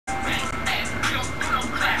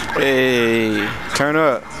Hey, turn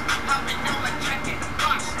up.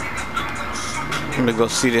 I'm gonna go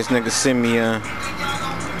see this nigga Simeon.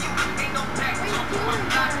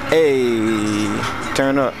 Hey,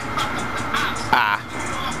 turn up. Ah.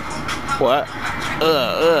 What?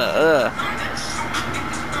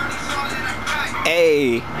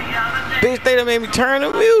 Hey. Bitch, they done made me turn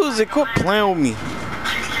the music. Quit playing with me.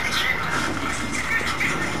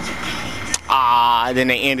 Ah, then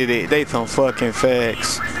they ended it. They some fucking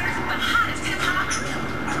facts.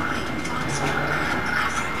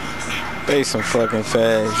 They some fucking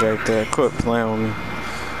fags right there. Quit playing with me.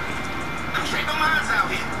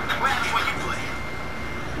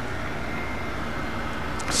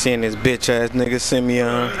 Seeing this bitch ass nigga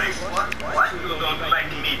Simeon.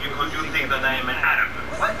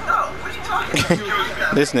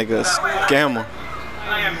 This nigga a scammer.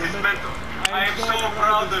 I am his mentor. I am so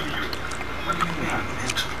proud of you.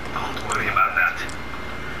 Don't worry about that.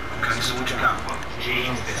 Okay, so what you got for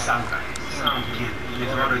James DeSanta? Some kid. He's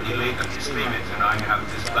already late on his payments, and I have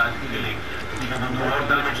this bad feeling that he will do more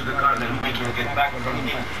damage to the car than we can get back from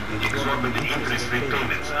him. The exorbitant interest rate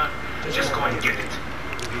payments, huh? Just go and get it.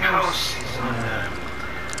 The house is in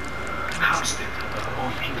Hampstead.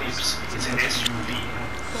 Old Clips. It's an SUV.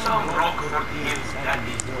 Some Rockford Hills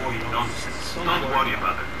daddy boy nonsense. Don't worry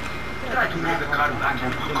about it. Try to bring the car back in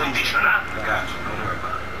good condition, huh? Gotcha, don't worry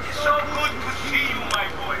about it. It's so good to see you, my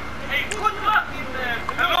boy. Hey, good luck in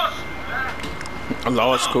the law school, huh?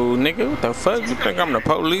 Law school, nigga? What the fuck? You think I'm the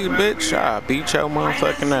police, bitch? I'll beat your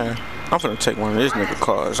motherfucking ass. I'm finna take one of this nigga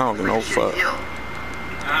cars. I don't give no fuck.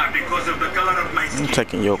 Because of the color of my skin. I'm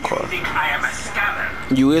taking your car. You think I am a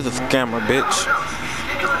scammer? You is a scammer, bitch.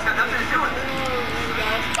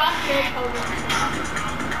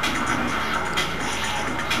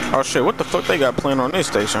 Oh shit, what the fuck they got playing on this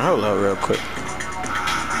station? Hold up real quick.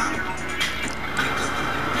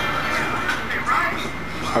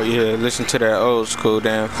 Oh yeah, listen to that old school,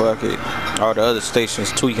 damn fuck it. All the other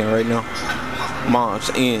stations tweaking right now. Mom's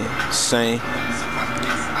insane.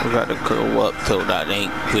 We got to grow up till that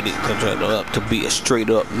ain't with it, cause right up to be a straight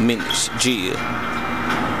up menace, G.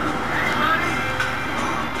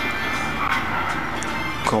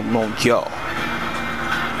 Come on, y'all.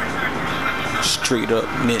 Straight up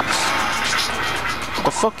menace. What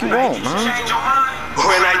the fuck you want, man?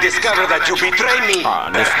 When I discover that you betray me,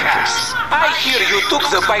 perhaps. I hear you took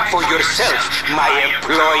the bike for yourself, my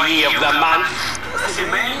employee of the month. Listen,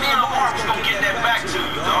 man, don't get that back to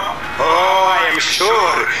you, dog. Oh, I am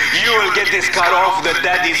sure you will get this car off the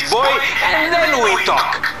daddy's boy, and then we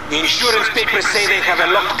talk. Insurance papers say they have a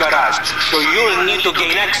locked garage, so you'll need to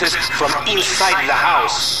gain access from inside the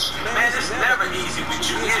house. Man, it's never easy with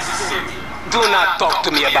you. Here's the city. Do not talk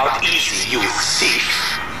to me about easy, you thief.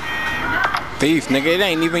 Thief, nigga, it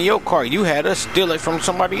ain't even your car. You had us steal it from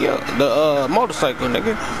somebody else. The motorcycle,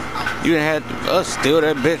 nigga. You had us steal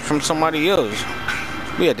that bitch from somebody else.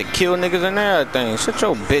 We had to kill niggas and everything. Shut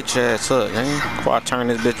your bitch ass up, man. Before I turn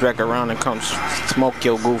this bitch back around and come smoke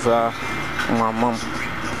your goof out. My mom.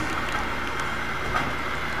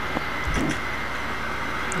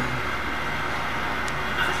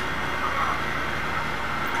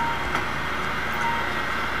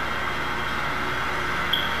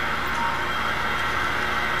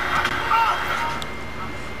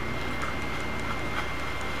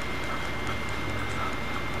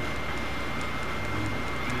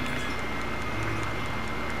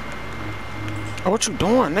 What you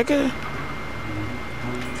doing, nigga?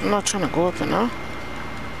 I'm not trying to go up and now.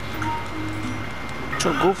 What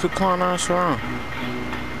your goofy clown ass around?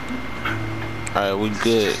 Alright, we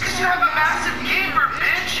good. You have a massive gamer,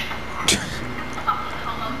 bitch.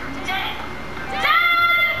 Dad!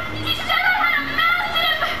 He said I had a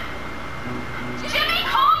massive... Jimmy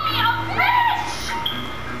called me a bitch!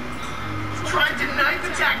 Tried to knife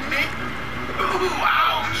attack me. Ooh,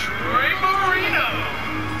 ouch. Ray Marino.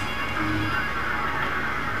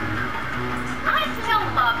 I still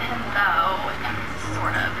love him, though.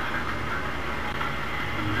 Sort of.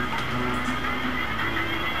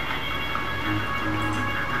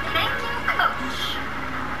 Thank you, Coach.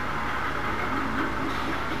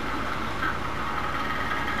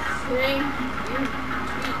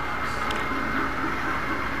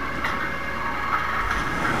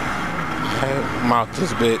 Hey, mouth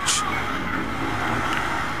this bitch.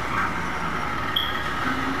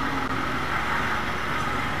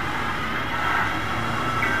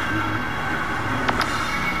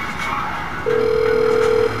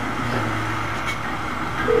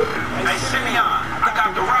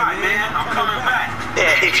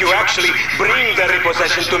 If you actually bring the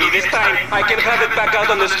repossession to me this time, I can have it back out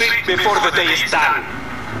on the street before the day is done.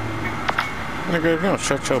 Nigga, if you don't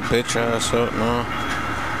shut your bitch ass up, man.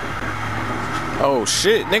 Oh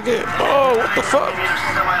shit, nigga. Oh, what the fuck?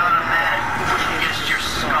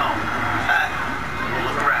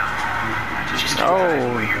 Oh,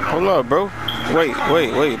 hold up, bro. Wait, bro.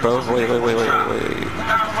 Wait.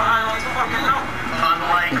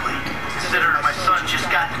 Unlikely, considering my son just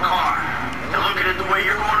got the car. And looking at the way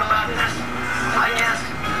you're going about this, I guess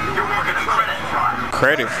you're working a credit fraud.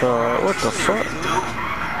 Credit fraud? What the fuck?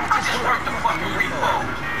 I just worked the fucking repo.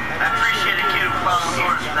 I appreciate a kid who follows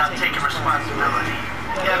orders without taking responsibility.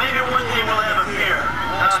 Yeah, maybe one day we'll have a beer.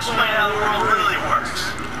 I'll explain how the world really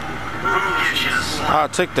works. Who gives you the slap? I'll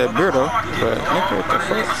take that beer though. But nigga, what the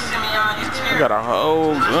fuck? I got a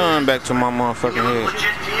whole gun back to my motherfucking head.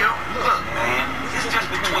 Legit to you? Look, man, it's just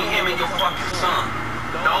between him and your fucking son.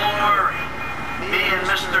 Don't worry. Me and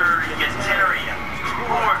Mr. Yetarian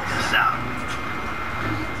will work this out.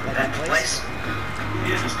 That place?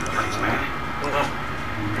 Yeah, it's the place, man.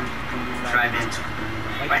 Drive into it.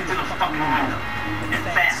 Right through the fucking window. And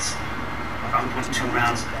fast. I'll put 2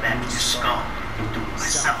 rounds in the back of your skull. Do it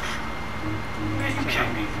myself. Man, you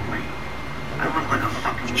can't be for real. I look like a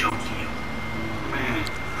fucking joke to you. Man,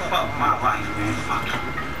 fuck my life, man. Fuck it.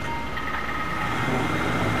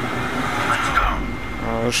 Let's go.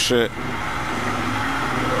 Oh shit.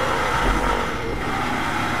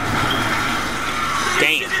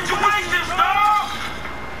 Damn. Situations, dog!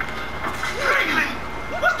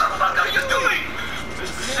 What the fuck are you doing?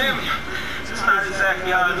 Mr. Samuel, this is not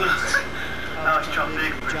exactly how it looks. I was trying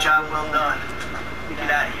big for a job well done. Get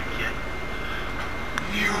out of here, kid.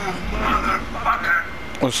 You motherfucker!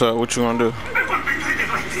 What's up? What you gonna do? I wouldn't be treated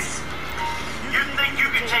like this. You think you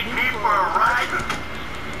can take me for a ride?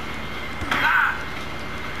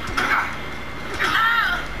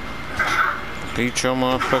 Beat your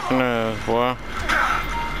motherfucking ass, boy.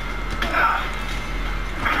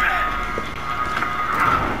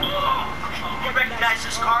 You recognize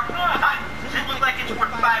this car? Does it look like it's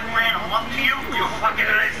worth $5 grand a month to you? You fucking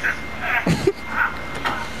racist.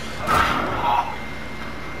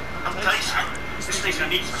 I'll tell you something. This thing's gonna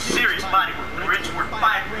need some serious body work. The it's worth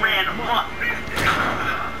 $5 grand a month.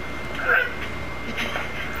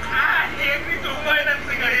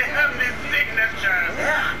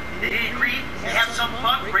 Yeah, they agreed to have some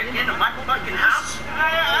punk break into my fucking house. I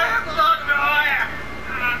don't know.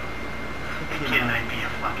 The kid might be a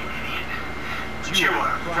fucking idiot. But you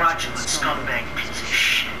are a fraudulent scumbag piece of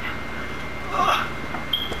shit. Ugh.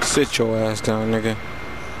 Sit your ass down, nigga.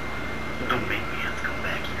 Don't make me have to come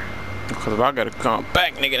back here. Because if I gotta come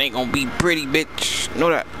back, nigga, it ain't gonna be pretty, bitch. Know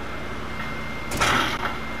that.